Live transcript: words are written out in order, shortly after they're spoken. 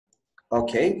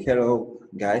Okay, hello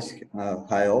guys,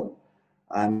 hi all.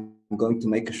 I'm going to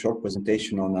make a short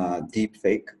presentation on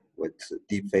DeepFake with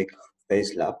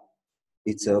DeepFaceLab.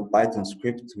 It's a Python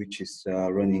script which is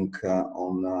running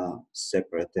on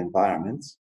separate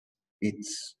environments.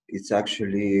 It's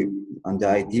actually, and the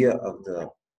idea of the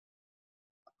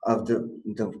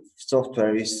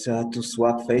software is to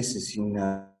swap faces in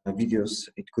videos.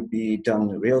 It could be done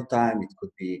real time. It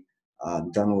could be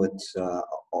done with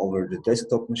over the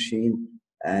desktop machine,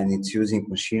 and it's using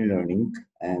machine learning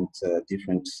and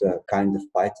different kind of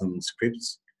Python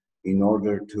scripts in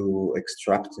order to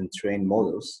extract and train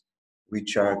models,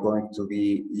 which are going to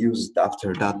be used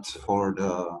after that for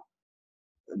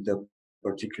the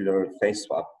particular face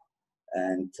swap.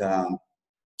 And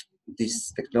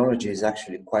this technology is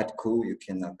actually quite cool. You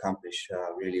can accomplish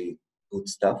really good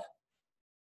stuff.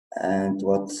 And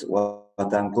what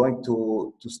I'm going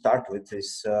to start with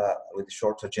is with a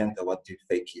short agenda what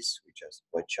deepfake is,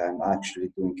 which I'm actually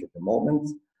doing at the moment.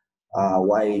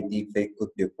 Why deepfake could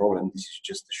be a problem? This is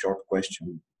just a short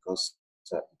question because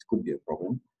it could be a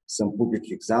problem. Some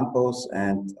public examples,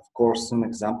 and of course some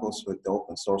examples with the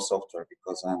open source software,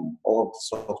 because all of the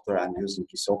software I'm using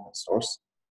is open source.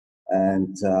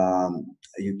 And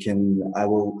I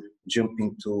will jump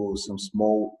into some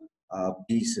small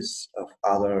pieces of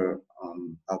other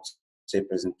how to say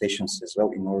presentations as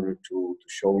well in order to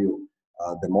show you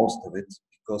the most of it,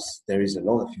 because there is a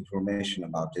lot of information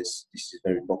about this. This is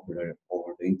very popular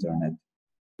over the internet.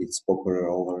 It's popular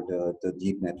over the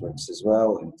deep networks as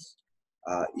well, and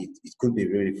it could be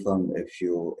really fun if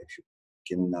you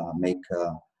can make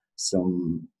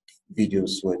some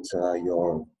videos with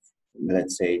your,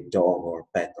 let's say, dog or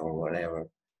pet or whatever.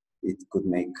 It could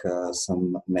make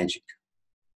some magic.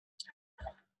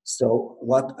 So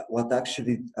what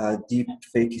actually deep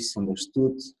fake is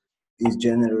understood is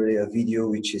generally a video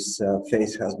which is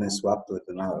face has been swapped with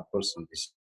another person.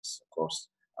 This is, of course,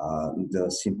 the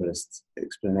simplest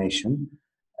explanation.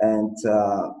 And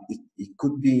it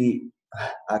could be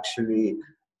actually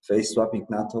face swapping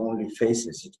not only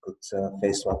faces, it could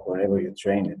face swap wherever you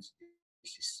train it.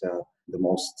 This is the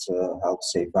most, how to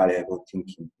say, valuable thing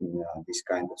in this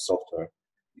kind of software,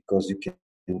 because you can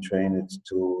train it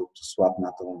to swap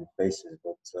not only faces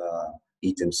but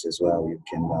items as well. You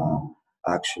can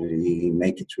actually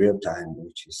make it real time,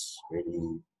 which is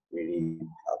really,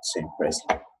 how to say, impressive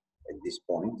at this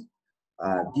point.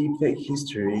 Deepfake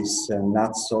history is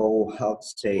not so, how to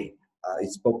say,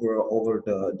 it's popular over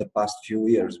the past few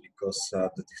years because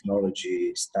the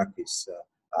technology stack is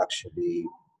actually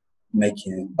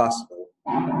making it possible.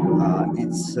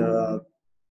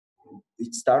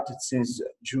 It started since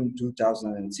June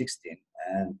 2016,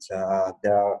 and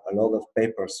there are a lot of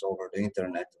papers over the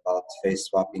internet about face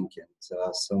swapping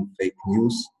and some fake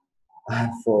news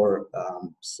for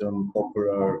some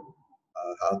popular,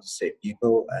 how to say,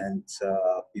 people, and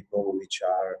people which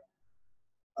are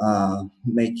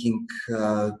making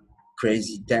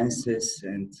crazy dances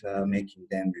and making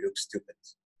them look stupid.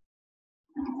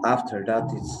 After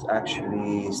that, it's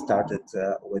actually started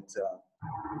with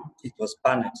it was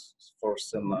banned for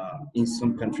some in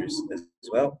some countries as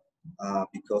well,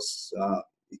 because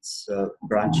it's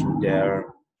branching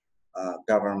their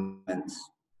government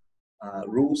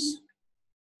rules.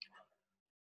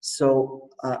 So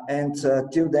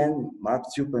till then, Mark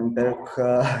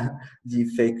Zuckerberg the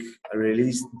fake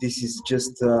release. This is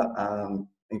just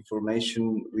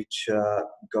information which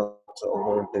got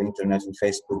over the internet and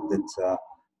Facebook that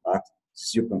Mark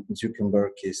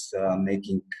Zuckerberg is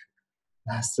making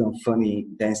some funny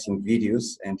dancing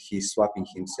videos and he's swapping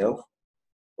himself.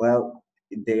 Well,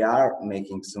 they are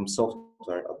making some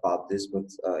software about this, but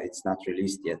it's not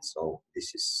released yet. So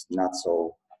this is not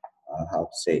so, how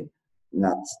to say,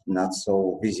 not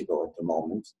so visible at the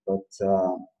moment. But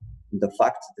the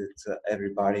fact that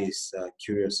everybody is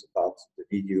curious about the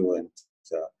video and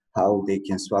how they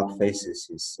can swap faces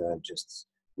is just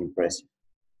impressive.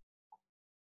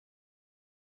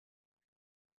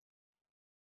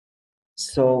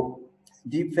 So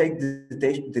deepfake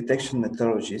detection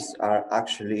methodologies are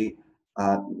actually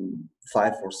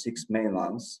 5 or 6 main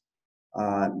ones.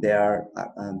 The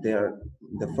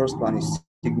first one is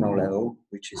signal level,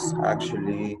 which is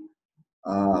actually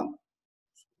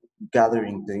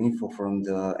gathering the info from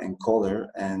the encoder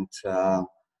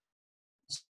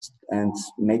and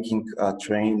making a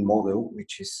trained model,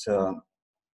 which is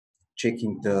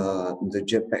checking the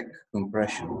JPEG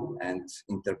compression and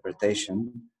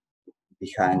interpretation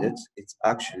behind it. It's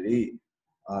actually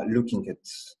looking at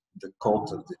the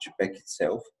code of the JPEG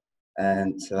itself,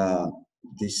 and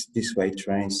this way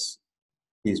trains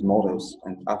his models,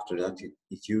 and after that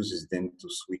it uses them to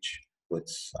switch with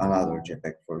another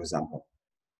JPEG, for example.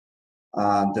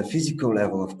 The physical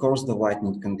level, of course, the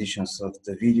whitening conditions of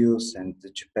the videos and the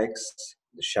JPEGs,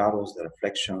 the shadows, the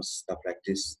reflections, stuff like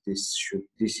this. This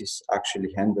is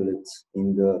actually handled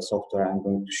in the software I'm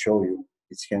going to show you.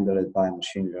 It's handled by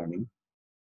machine learning.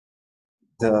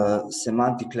 The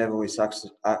semantic level is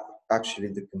actually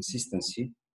the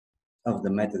consistency of the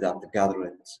metadata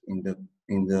gathered in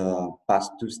the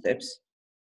past two steps.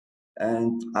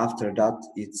 And after that,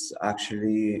 it's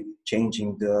actually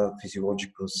changing the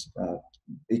physiological,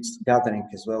 it's gathering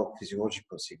as well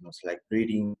physiological signals like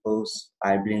breathing, pulse,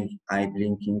 eye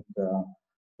blinking.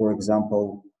 For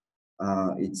example,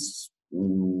 it's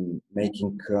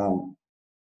making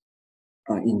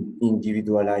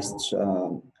individualized,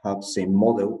 how to say,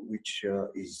 model, which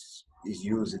is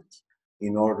used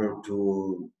in order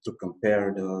to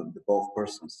compare the both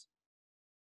persons.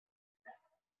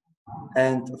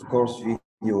 And of course,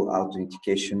 video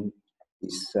authentication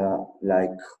is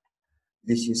like,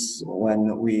 this is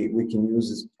when we can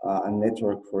use a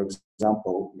network, for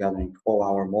example, gathering all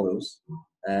our models.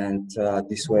 And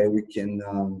this way we can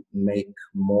make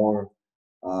more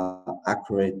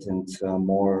accurate and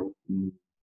more,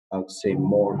 I would say,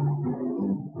 more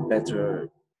better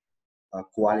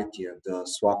quality of the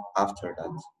swap after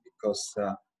that. Because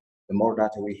the more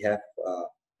data we have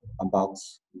about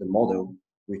the model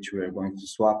which we are going to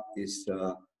swap is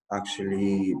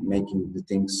actually making the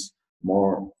things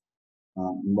more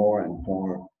and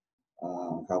more,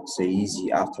 how to say,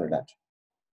 easy after that.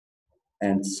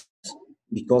 And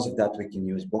because of that, we can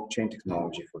use blockchain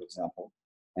technology, for example,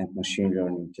 and machine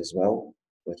learning as well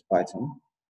with Python.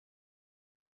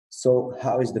 So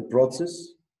how is the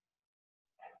process?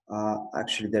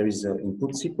 Actually, there is an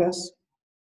input sequence,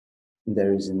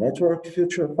 there is a network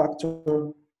feature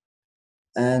factor,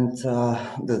 and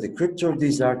the decryptor.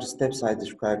 These are the steps I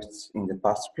described in the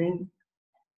past screen.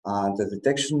 The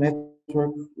detection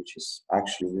network, which is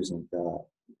actually using the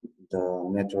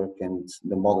network and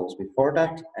the models before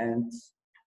that. And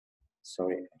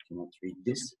sorry, I cannot read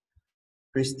this.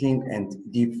 Pristine and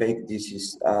DeepFake. This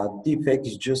is DeepFake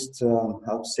is just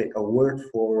how to say, a word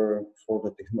for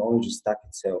the technology stack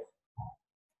itself.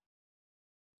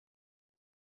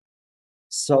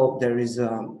 So there is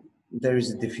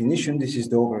a definition. This is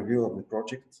the overview of the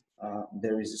project.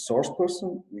 There is a source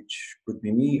person, which could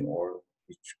be me, or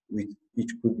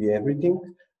which could be everything.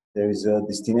 There is a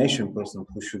destination person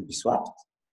who should be swapped.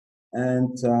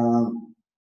 And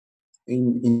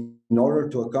in order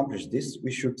to accomplish this,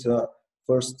 we should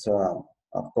first,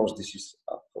 of course, this is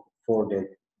for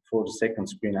the second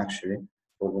screen actually,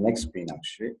 for the next screen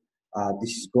actually.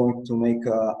 This is going to make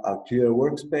a clear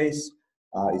workspace.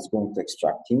 It's going to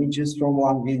extract images from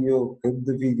one video, cut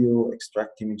the video,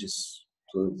 extract images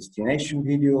to the destination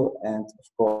video, and of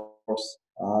course,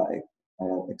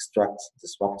 extract the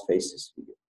swapped faces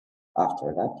video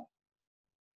after that.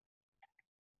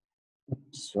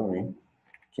 Sorry,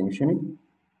 can you hear me?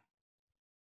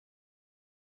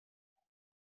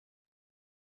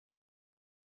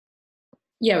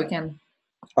 Yeah, we can.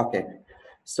 Okay,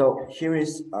 so here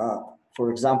is,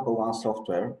 for example, one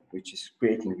software which is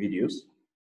creating videos.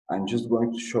 I'm just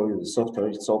going to show you the software.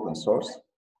 It's open source.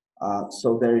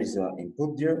 So there is an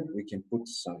input there. We can put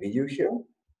some video here.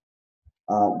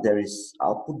 There is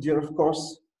output there, of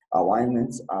course.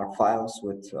 Alignments are files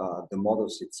with the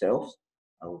models itself.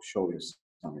 I will show you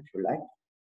some if you like.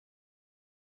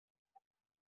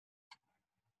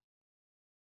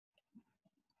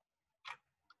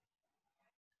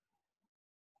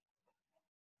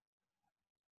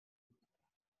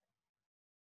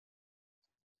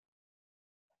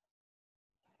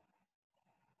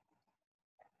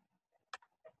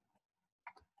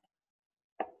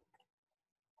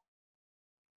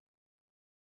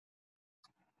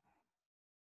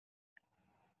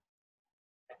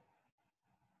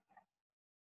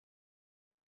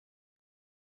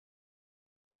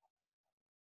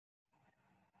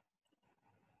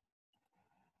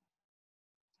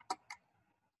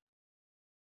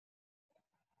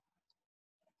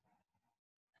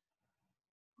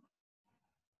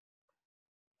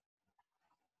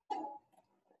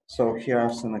 So here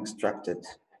are some extracted,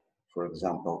 for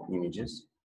example, images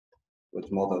with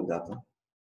model data.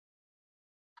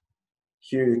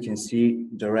 Here you can see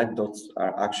the red dots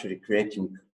are actually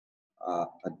creating a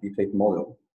DeepFake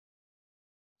model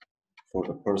for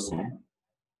the person.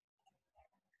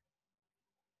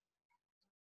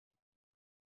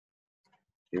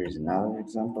 Here is another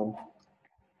example.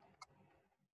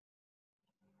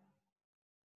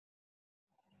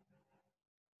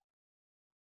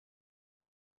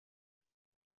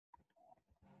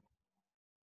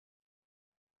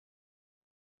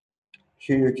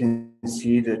 Here you can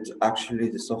see that actually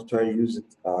the software uses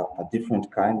a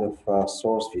different kind of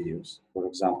source videos, for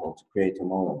example, to create a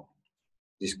model.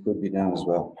 This could be done as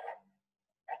well.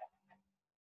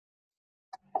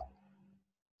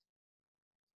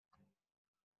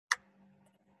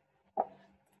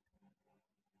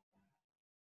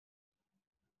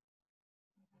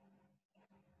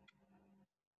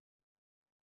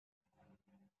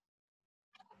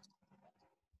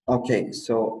 Okay,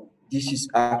 so this is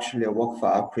actually a WOC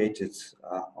file created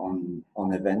on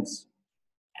events.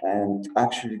 And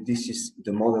actually, this is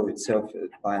the model itself,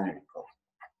 binary code.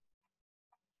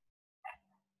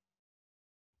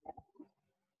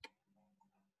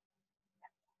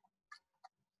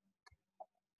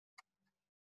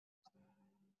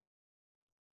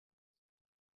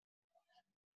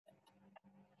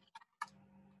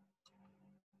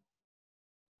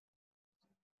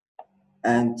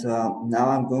 And now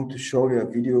I'm going to show you a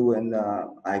video when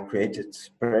I created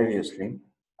previously.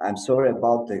 I'm sorry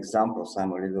about the examples.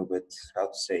 I'm a little bit, how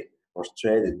to say,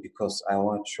 frustrated because I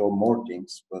want to show more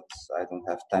things, but I don't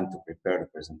have time to prepare the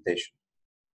presentation.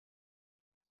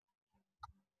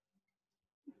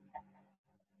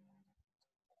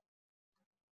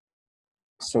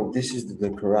 So this is the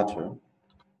decorator,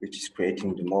 which is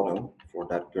creating the model for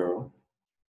that girl.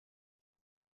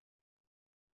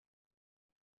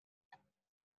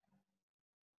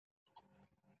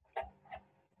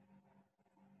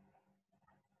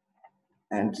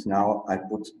 And now I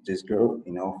put this girl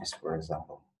in office, for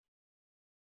example.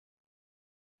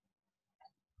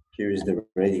 Here is the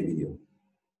ready video.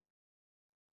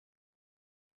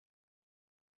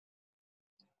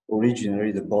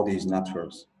 Originally, the body is not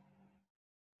hers.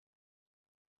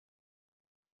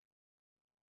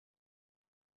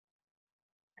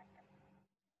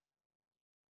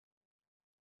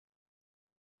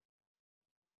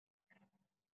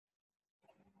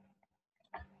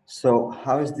 So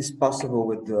how is this possible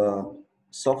with the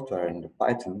software in the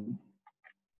Python?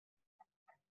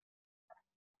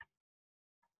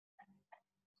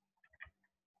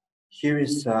 Here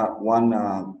is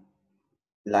one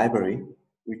library,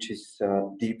 which is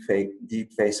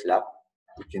DeepFaceLab.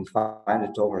 You can find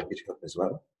it over GitHub as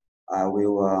well. I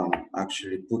will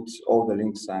actually put all the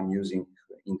links I'm using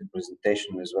in the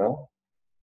presentation as well.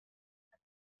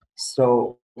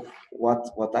 So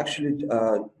what actually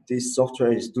this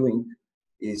software is doing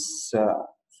is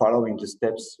following the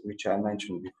steps which I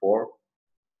mentioned before.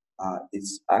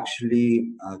 It's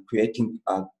actually creating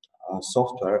a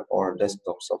software or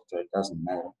desktop software, it doesn't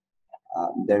matter.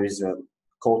 There is a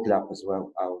code lab as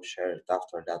well. I will share it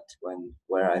after that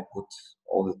where I put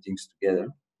all the things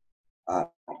together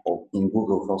in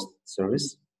Google Host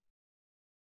Service.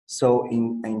 So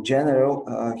in general,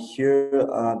 here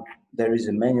there is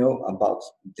a manual about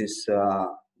this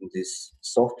this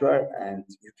software, and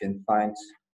you can find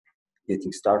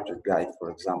getting started guide, for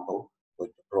example, with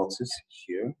the process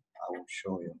here. I will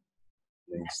show you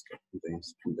the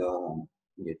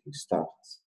getting started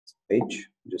page.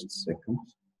 Just a second.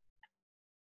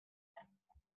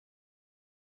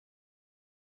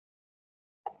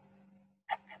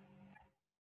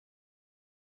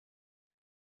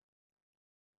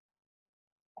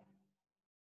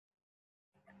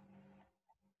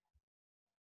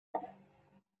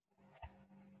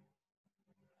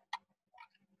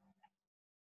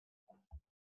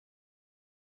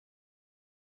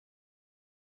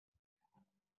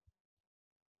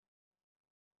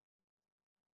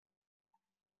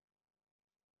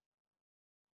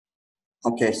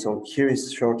 Okay, so here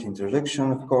is short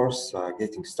introduction, of course,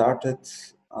 getting started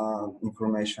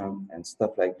information and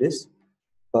stuff like this.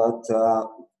 But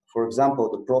for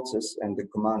example, the process and the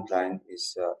command line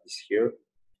is here.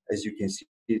 As you can see,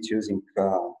 it's using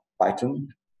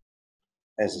Python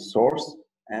as a source.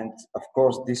 And of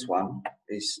course, this one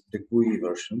is the GUI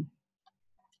version,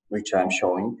 which I'm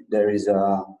showing. There is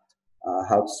a,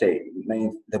 how to say,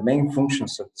 the main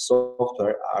functions of the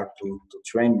software are to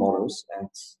train models and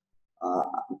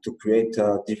to create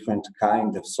different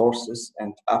kind of sources.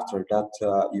 And after that,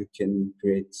 you can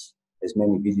create as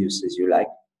many videos as you like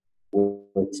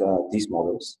with these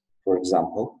models, for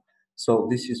example. So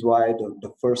this is why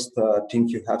the first thing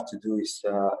you have to do is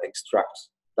extract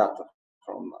data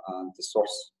from the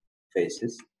source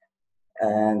phases.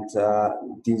 And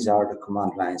these are the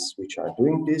command lines which are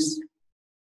doing this.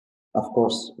 Of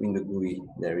course, in the GUI,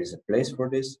 there is a place for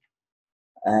this.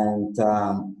 And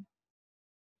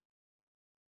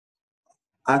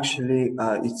actually,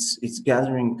 it's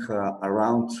gathering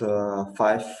around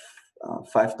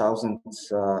 5,000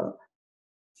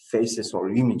 faces or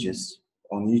images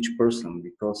on each person,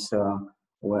 because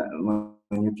when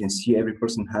you can see every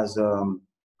person has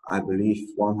I believe,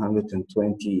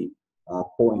 120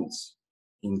 points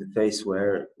in the face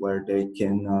where they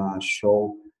can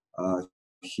show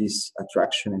his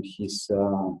attraction and his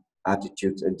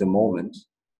attitude at the moment.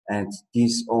 And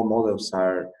these all models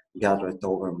are gathered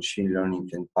over machine learning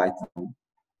and Python.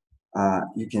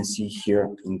 You can see here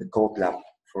in the code lab,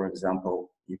 for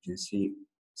example, you can see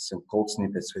some code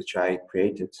snippets which I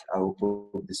created. I will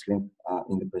put this link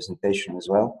in the presentation as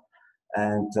well.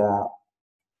 And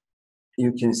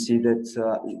you can see that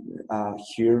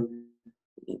here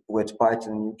with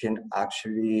Python, you can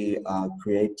actually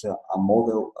create a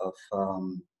model of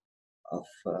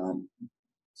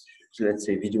let's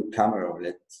say video camera.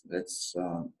 Let's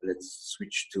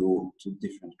switch to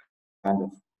different kind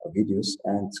of videos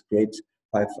and create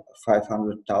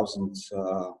 500,000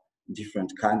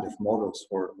 different kind of models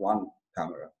for one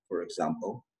camera, for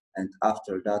example. And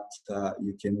after that,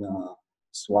 you can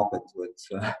swap it with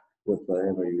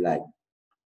whatever you like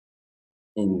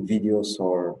in videos,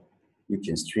 or you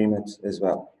can stream it as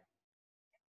well.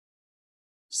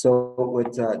 So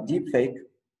with DeepFake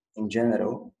in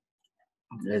general,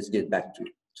 let's get back to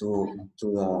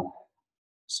the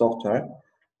software.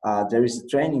 There is a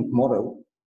training model,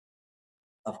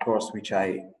 of course, which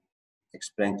I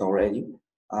explained already.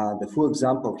 The full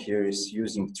example here is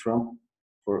using Trump,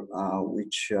 for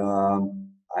which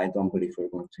I don't believe we're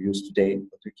going to use today,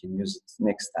 but we can use it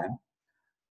next time.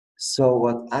 So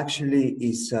what actually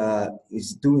is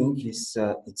doing is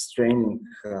it's training,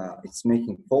 it's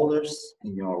making folders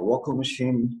in your local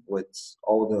machine with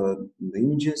all the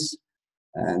images,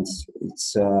 and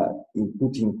it's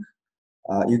inputting.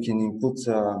 You can input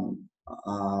a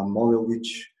model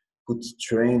which could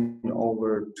train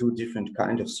over 2 different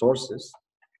kind of sources.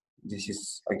 This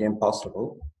is again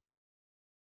possible.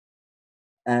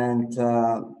 And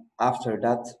after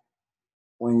that,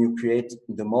 when you create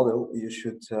the model, you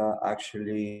should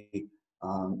actually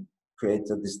create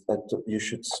you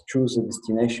should choose a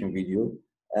destination video,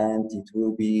 and it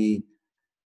will be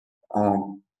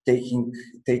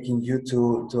taking you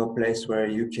to a place where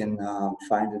you can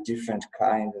find a different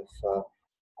kind of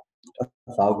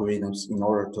algorithms in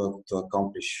order to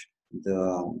accomplish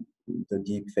the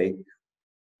deepfake,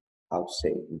 how to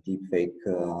say, the deepfake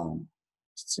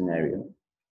scenario.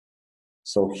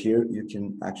 So here you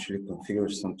can actually configure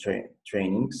some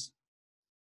trainings.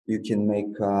 You can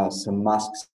make some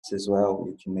masks as well.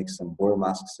 You can make some blur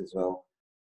masks as well.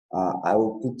 I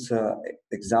will put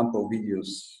example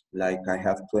videos, like I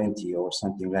have 20 or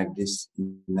something like this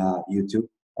in YouTube,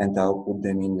 and I'll put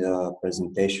them in the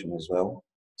presentation as well,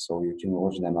 so you can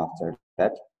watch them after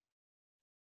that.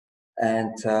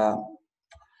 And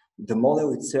the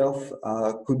model itself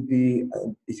could be,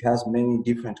 it has many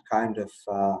different kind of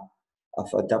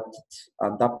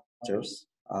adapters.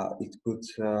 It could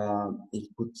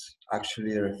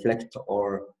actually reflect,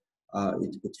 or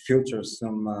it could filter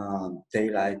some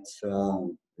daylight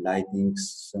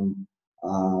lightnings, some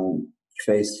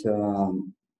face,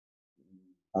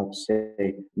 I would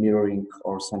say, mirroring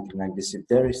or something like this. If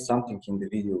there is something in the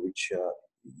video which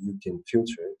you can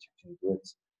filter it, you can do it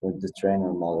with the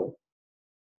trainer model.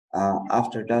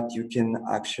 After that, you can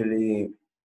actually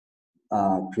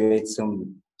create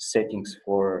some settings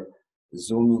for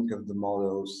zooming of the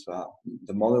models.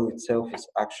 The model itself is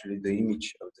actually the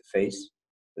image of the face.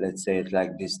 Let's say it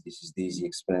like this. This is the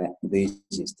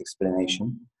easiest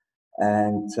explanation.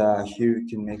 And here you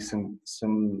can make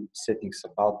some settings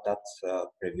about that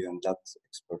preview and that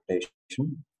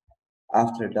exportation.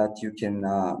 After that, you can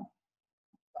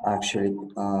actually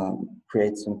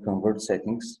create some convert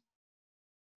settings,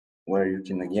 where you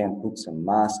can again put some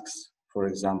masks, for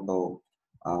example,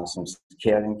 some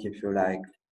scaling if you like,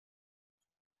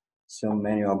 some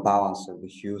manual balance of the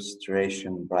hue,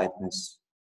 saturation, brightness,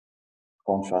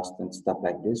 contrast, and stuff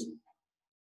like this.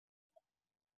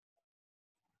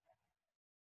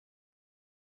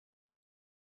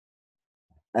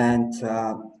 And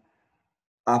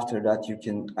after that, you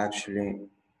can actually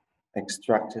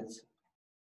extract it,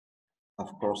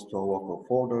 of course, to a local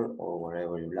folder or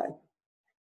wherever you like.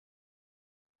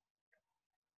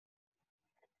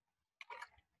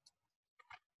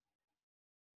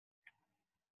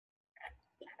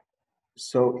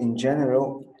 So in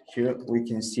general, here we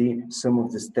can see some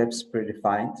of the steps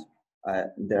predefined.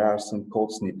 There are some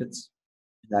code snippets,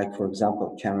 like for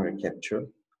example, camera capture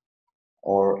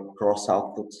or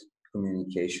cross-output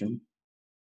communication.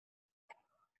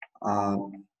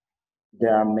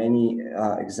 There are many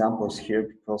examples here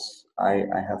because I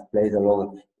have played a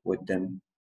lot with them.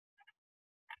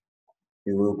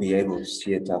 You will be able to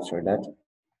see it after that.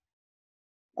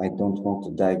 I don't want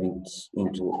to dive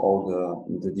into all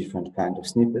the different kind of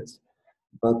snippets,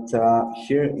 But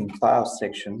here in file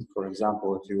section, for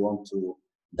example, if you want to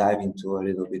dive into a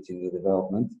little bit in the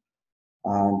development,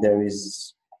 there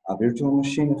is a virtual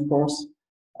machine, of course,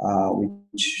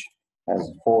 which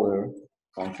has folder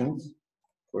content.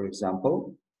 For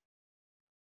example,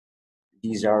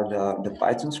 these are the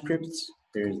Python scripts.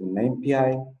 Here is the main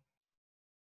PI.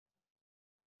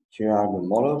 Here are the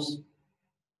models.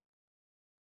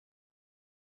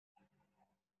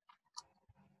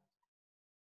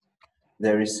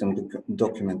 There is some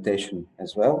documentation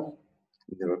as well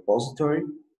in the repository,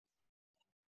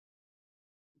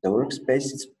 the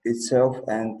workspace itself,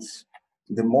 and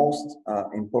the most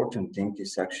important thing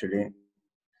is actually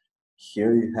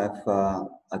here you have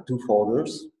two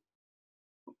folders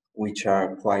which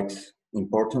are quite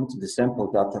important. The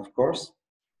sample data, of course,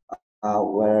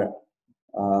 where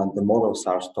the models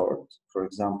are stored. For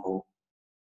example,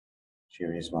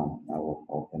 here is one. I will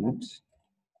open it.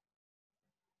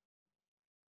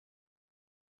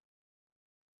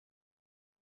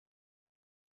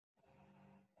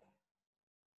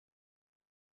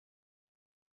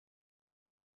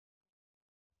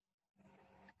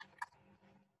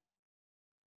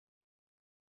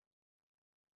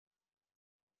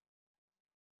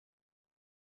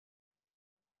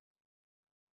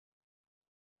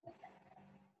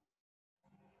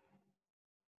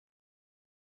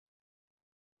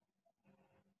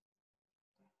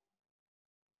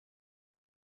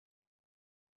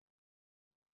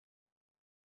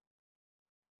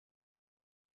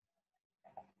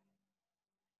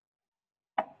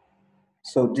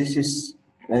 So this is,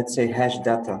 let's say, hash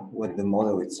data with the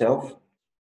model itself.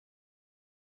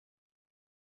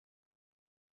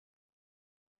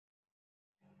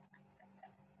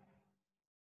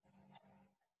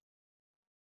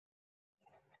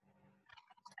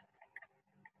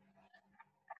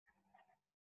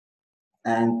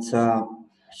 And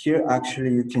here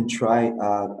actually you can try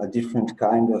a different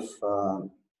kind of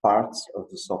parts of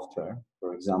the software.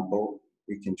 For example,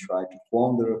 we can try to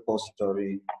clone the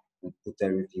repository and put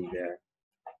everything there.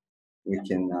 We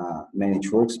can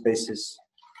manage workspaces.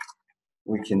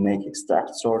 We can make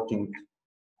extract sorting.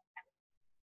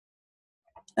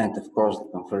 And of course, the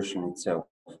conversion itself.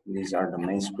 These are the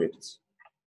main scripts.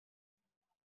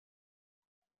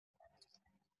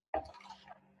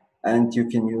 And you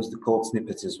can use the code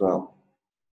snippets as well.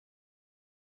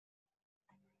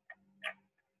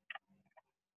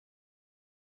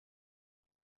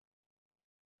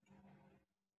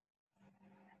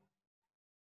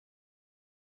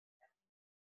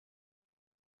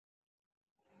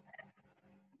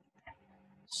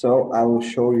 So I will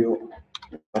show you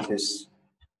what is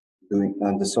doing,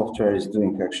 and the software is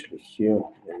doing actually. Here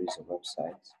there is a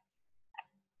website.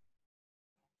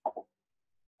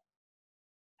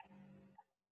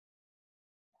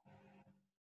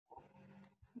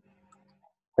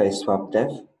 FaceSwap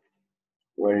Dev,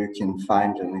 where you can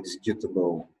find an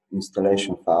executable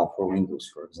installation file for Windows,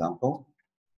 for example.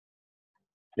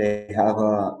 They have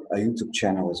a YouTube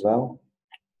channel as well.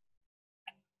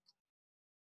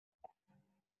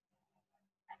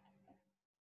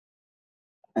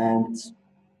 And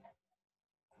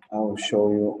I will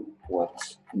show you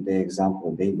what the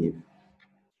example they give.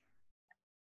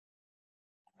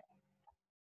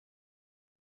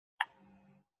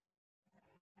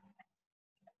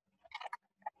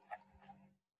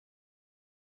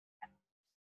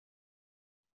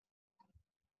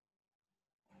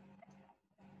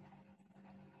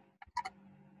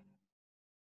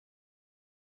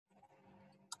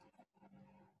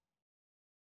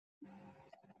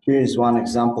 Here is one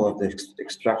example of the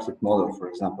extracted model, for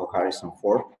example, Harrison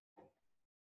Ford.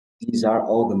 These are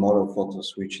all the model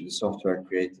photos which the software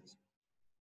created.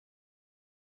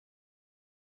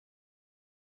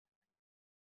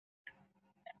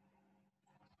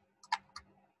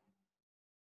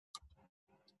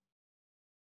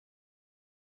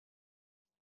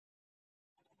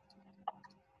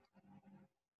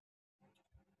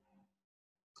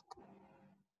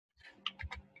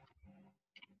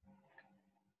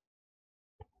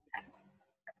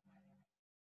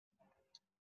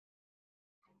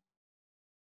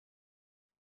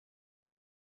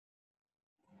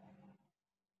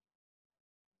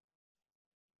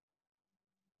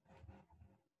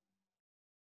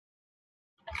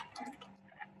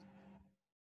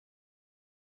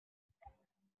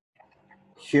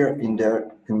 Here in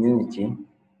their community,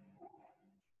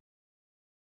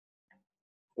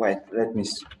 wait, let me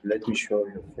show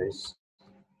you a face.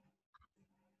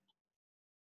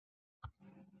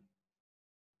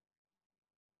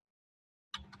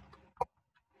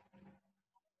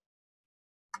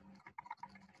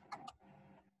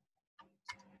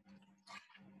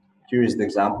 Here is the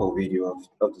example video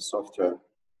of the software.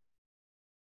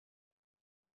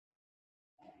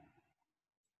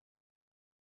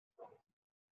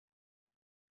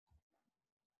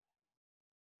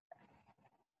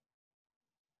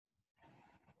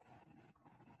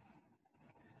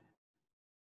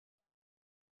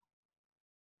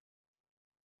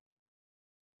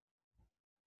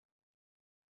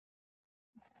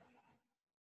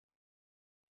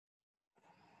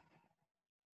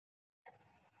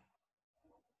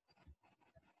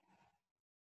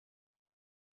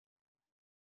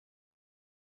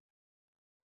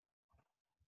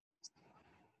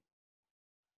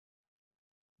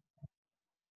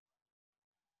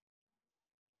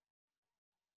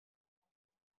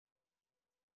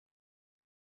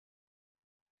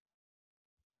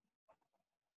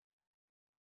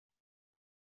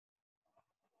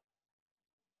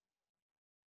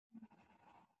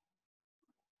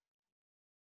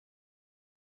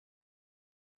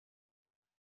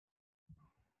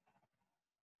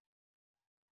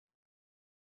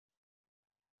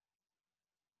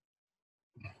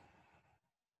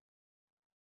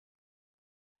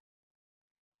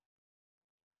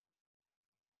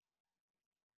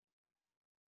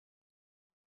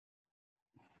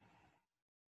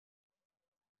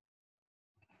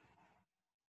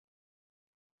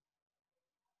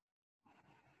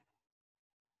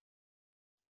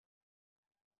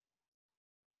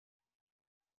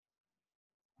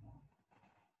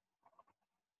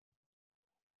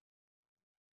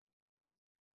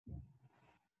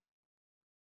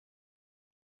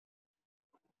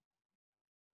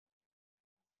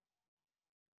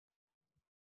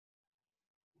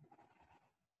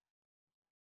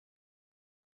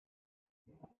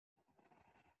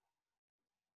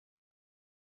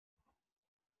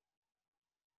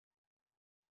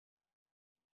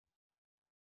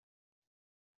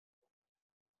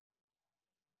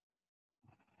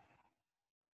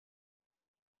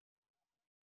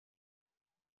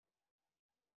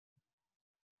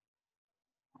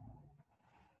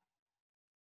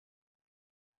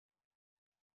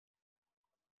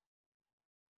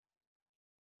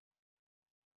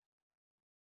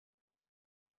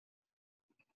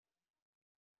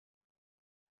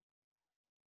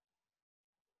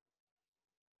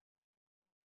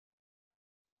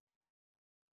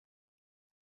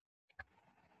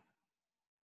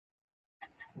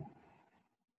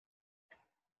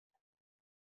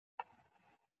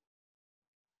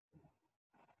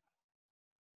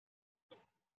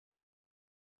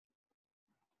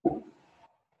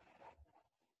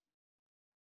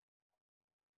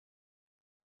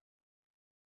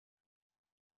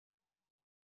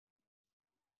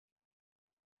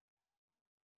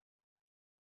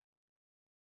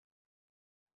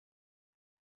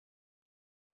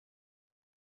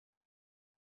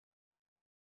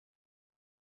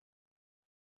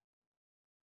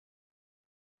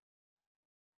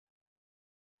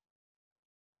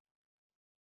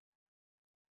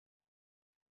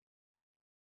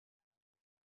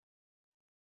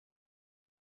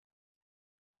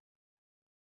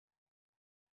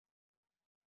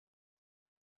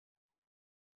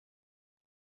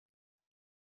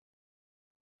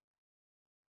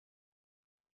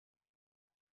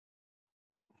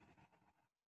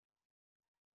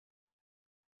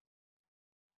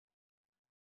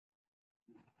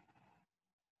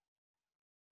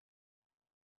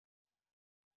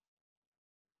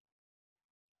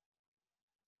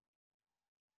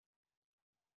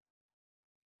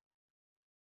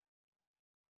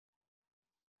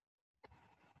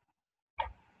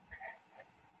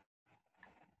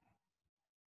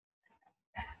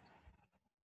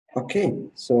 Okay,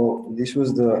 so this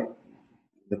was the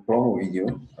promo video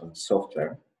of the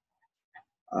software.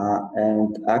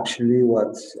 And actually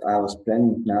what I was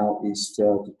planning now is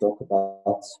to talk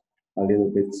about a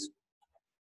little bit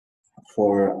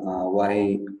for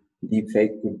why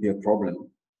deepfake could be a problem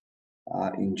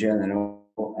in general,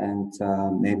 and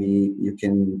maybe you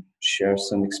can share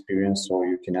some experience or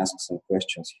you can ask some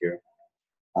questions here.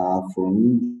 For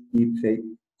me, deepfake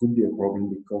could be a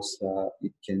problem because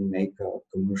it can make a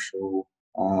commercial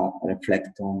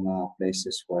reflect on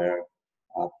places where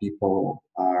people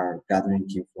are gathering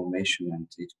information, and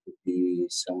it could be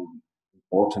some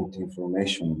important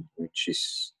information which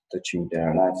is touching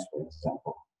their lives, for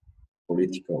example,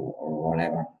 political or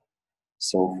whatever.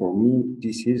 So for me,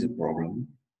 this is a problem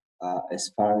as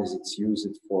far as it's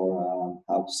used for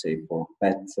how to say for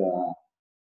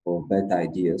bad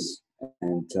ideas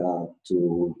and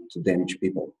to damage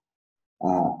people.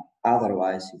 Uh,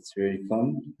 Otherwise, it's really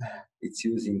fun. It's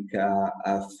using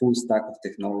a full stack of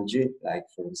technology, like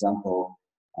for example,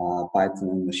 Python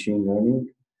and machine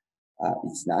learning.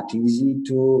 It's not easy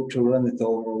to run it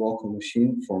over a local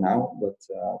machine for now, but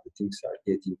the things are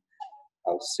getting,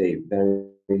 I would say,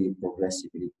 very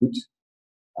progressively good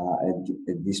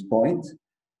at this point.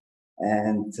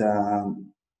 And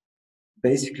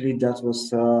basically, that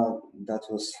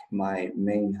was my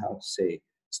main, how to say,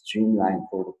 streamline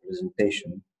for the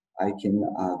presentation. I can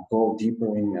go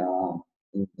deeper in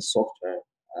the software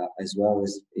as well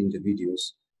as in the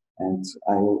videos, and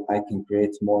I can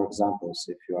create more examples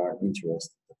if you are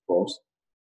interested, of course.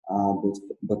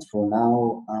 But for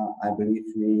now, I believe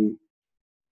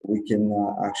we can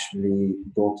actually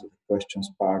go to the questions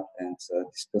part and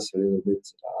discuss a little bit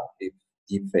if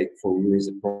deepfake for you is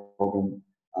a problem,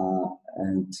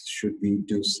 and should we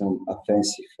do some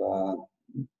offensive,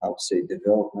 I would say,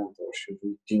 development, or should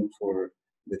we think for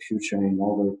the future in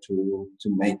order to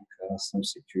make some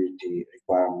security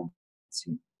requirements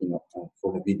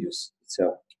for the videos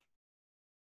itself.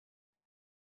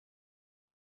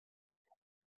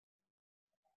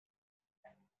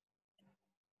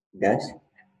 Guys,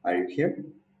 are you here?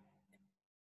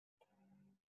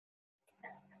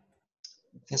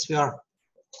 Yes, we are.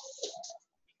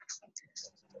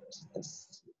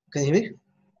 Can you hear me?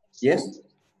 Yes.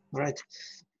 All right.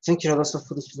 Thank you, Radoslav,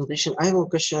 for this presentation. I have a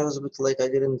question. I was a bit late. I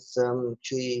didn't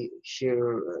actually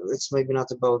hear. It's maybe not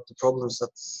about the problems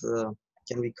that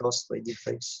can be caused by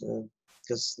deepfakes,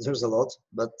 because there's a lot.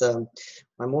 But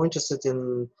I'm more interested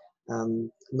in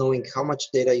knowing how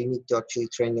much data you need to actually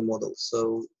train the model.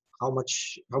 So how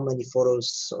many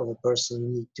photos of a person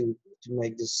you need to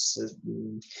make this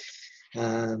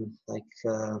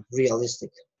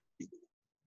realistic.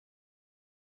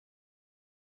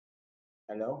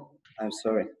 Hello. I'm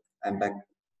sorry. I'm back.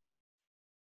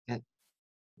 Yeah.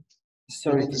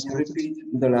 Sorry, can you repeat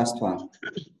the last one?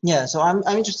 Yeah, so I'm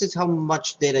interested how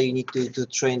much data you need to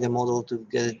train the model to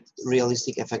get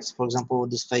realistic effects. For example,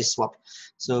 this face swap.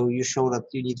 So you show that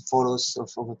you need photos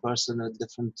of a person with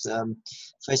different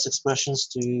face expressions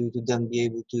to then be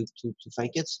able to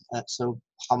fake it. So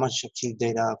how much actually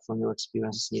data from your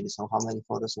experience is needed? So how many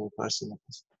photos of a person?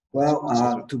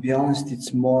 Well, to be honest,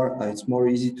 it's more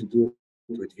easy to do it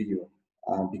with video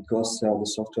because the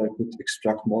software could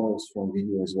extract models from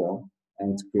video as well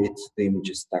and create the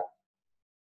images stack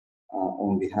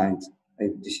on behind.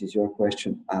 If this is your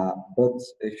question, but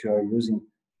if you are using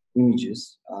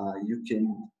images, you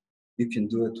can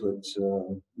do it with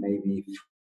maybe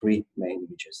three main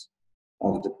images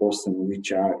of the person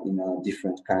which are in a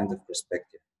different kind of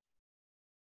perspective.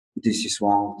 This is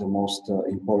one of the most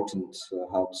important,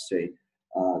 how to say,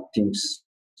 things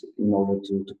in order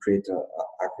to create a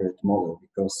accurate model,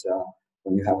 because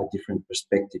when you have a different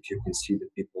perspective, you can see the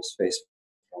people's face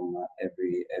from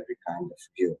every kind of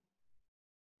view.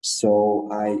 So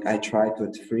I tried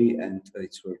with three and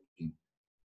it's working.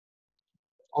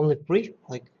 Only three,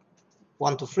 like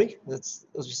 1 to 3. That's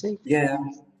what you say. Yeah,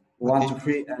 one Okay. to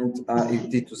three,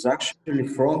 and it was actually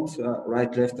front,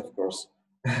 right, left, of course,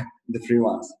 the three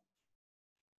ones.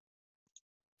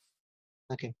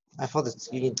 Okay, I thought that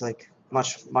you need like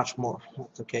much more.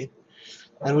 Okay.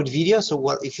 And with video, so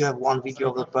what if you have one video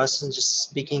of the person just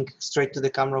speaking straight to the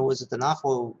camera, was it enough,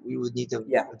 or you would need a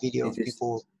video of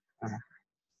people?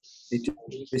 It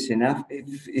is enough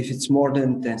if it's more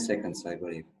than 10 seconds, I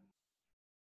believe.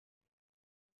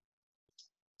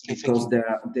 Because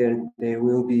there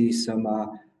will be some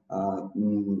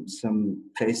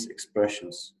face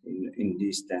expressions in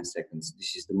these 10 seconds.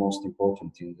 This is the most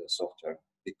important in the software,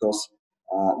 because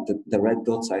the red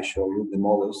dots I show you, the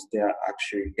models, they are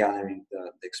actually gathering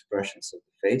the expressions of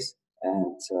the face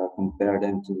and compare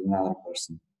them to another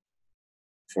person,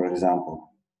 for example.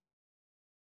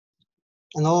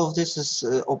 And all of this is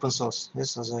open source,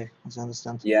 yes, as I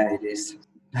understand. Yeah, it is.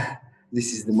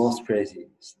 This is the most crazy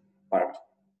part.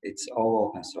 It's all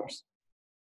open source.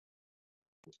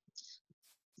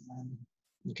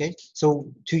 Okay, so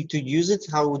to use it,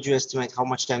 how would you estimate how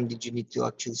much time did you need to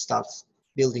actually start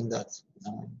building that?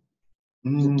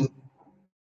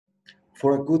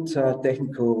 For a good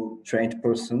technical trained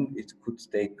person, it could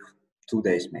take 2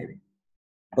 days maybe.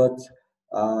 But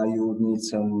you would need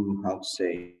some, how to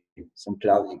say, some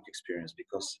clouding experience,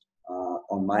 because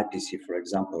on my PC, for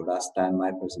example, last time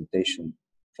my presentation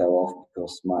fell off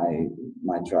because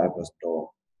my drivers blow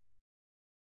up.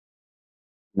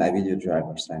 My video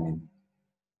drivers, I mean.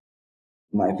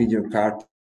 My video card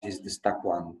is the stock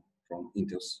one from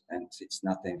Intel's, and it's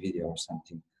not NVIDIA or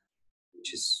something,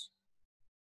 which is,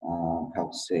 how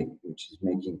to say, which is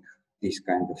making this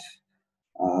kind of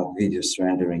videos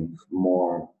rendering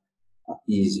more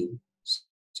easy.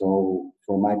 So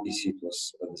for my PC, it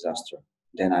was a disaster.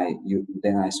 Then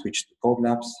I switched to Code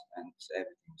Labs and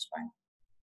everything was fine.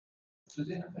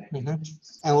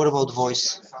 And what about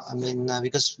voice? I mean,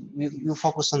 because you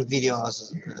focus on video,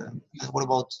 what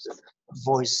about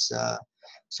voice?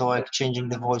 So like changing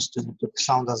the voice to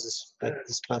sound as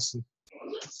this person.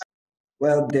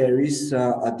 Well, there is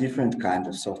a different kind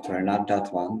of software, not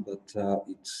that one, but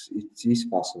it is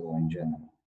possible in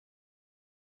general.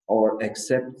 Or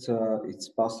except it's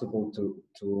possible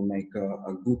to make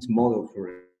a good model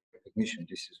for recognition.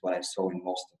 This is what I saw in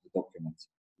most of the documents.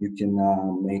 You can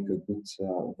make a good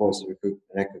voice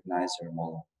recognizer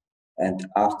model. And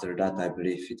after that, I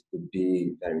believe it could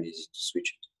be very easy to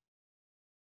switch it.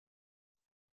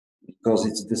 Because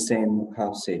it's the same, how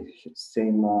to say,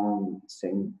 same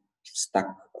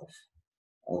stack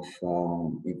of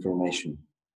information,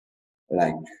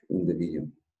 like in the video.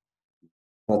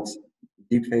 But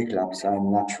DeepFaceLabs,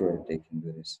 I'm not sure they can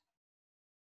do this.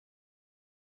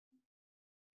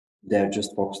 They're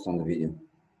just focused on the video.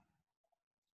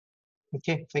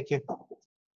 Okay, thank you.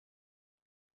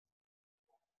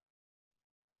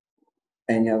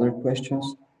 Any other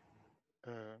questions?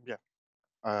 Yeah,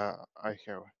 I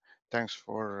have. Thanks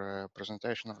for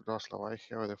presentation of Radoslav. I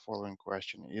have the following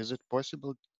question. Is it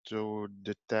possible to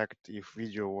detect if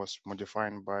video was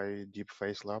modified by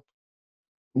DeepFaceLab?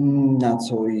 Not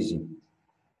so easy.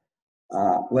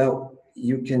 Well,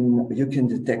 you can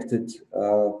detect it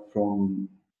from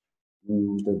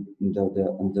the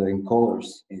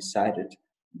encoders inside it,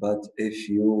 but if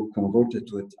you convert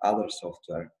it with other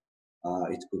software,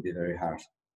 it could be very hard.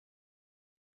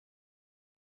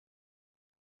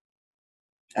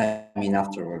 I mean,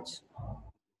 afterwards.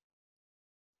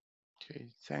 Okay,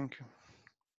 thank you.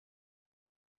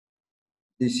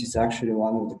 This is actually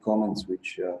one of the comments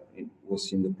which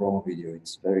was in the promo video.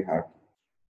 It's very hard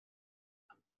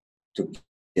to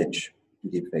catch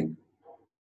deepfake.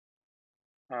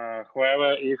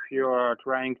 However, if you are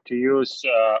trying to use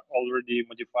already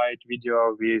modified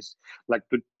video with like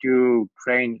to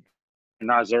train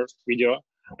another video,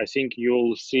 I think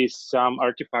you'll see some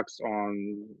artifacts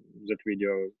on that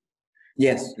video.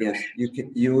 Yes,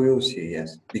 you will see,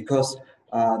 yes, because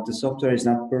the software is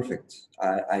not perfect.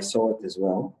 I saw it as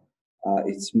well.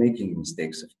 It's making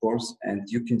mistakes, of course, and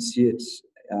you can see it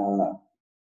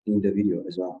in the video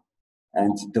as well.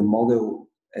 And the model,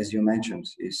 as you mentioned,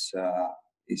 is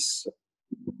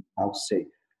how to say,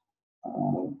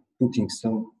 putting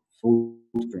some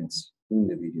footprints in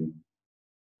the video.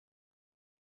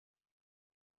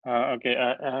 Okay,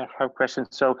 I have a question.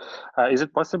 So, is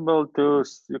it possible to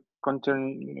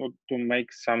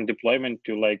make some deployment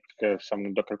to like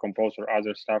some Docker Compose or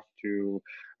other stuff to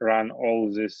run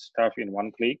all this stuff in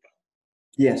one click?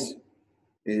 Yes,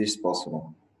 it is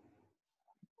possible.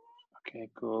 Okay,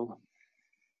 cool.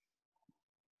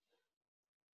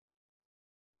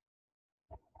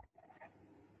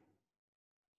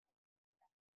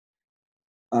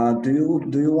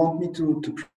 Do you want me to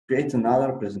create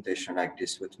another presentation like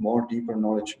this with more deeper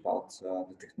knowledge about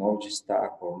the technology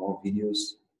stack or more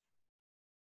videos?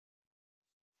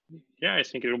 Yeah, I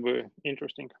think it will be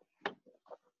interesting.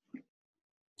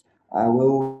 I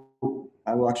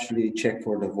will actually check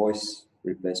for the voice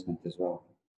replacement as well.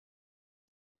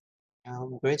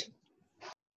 Great.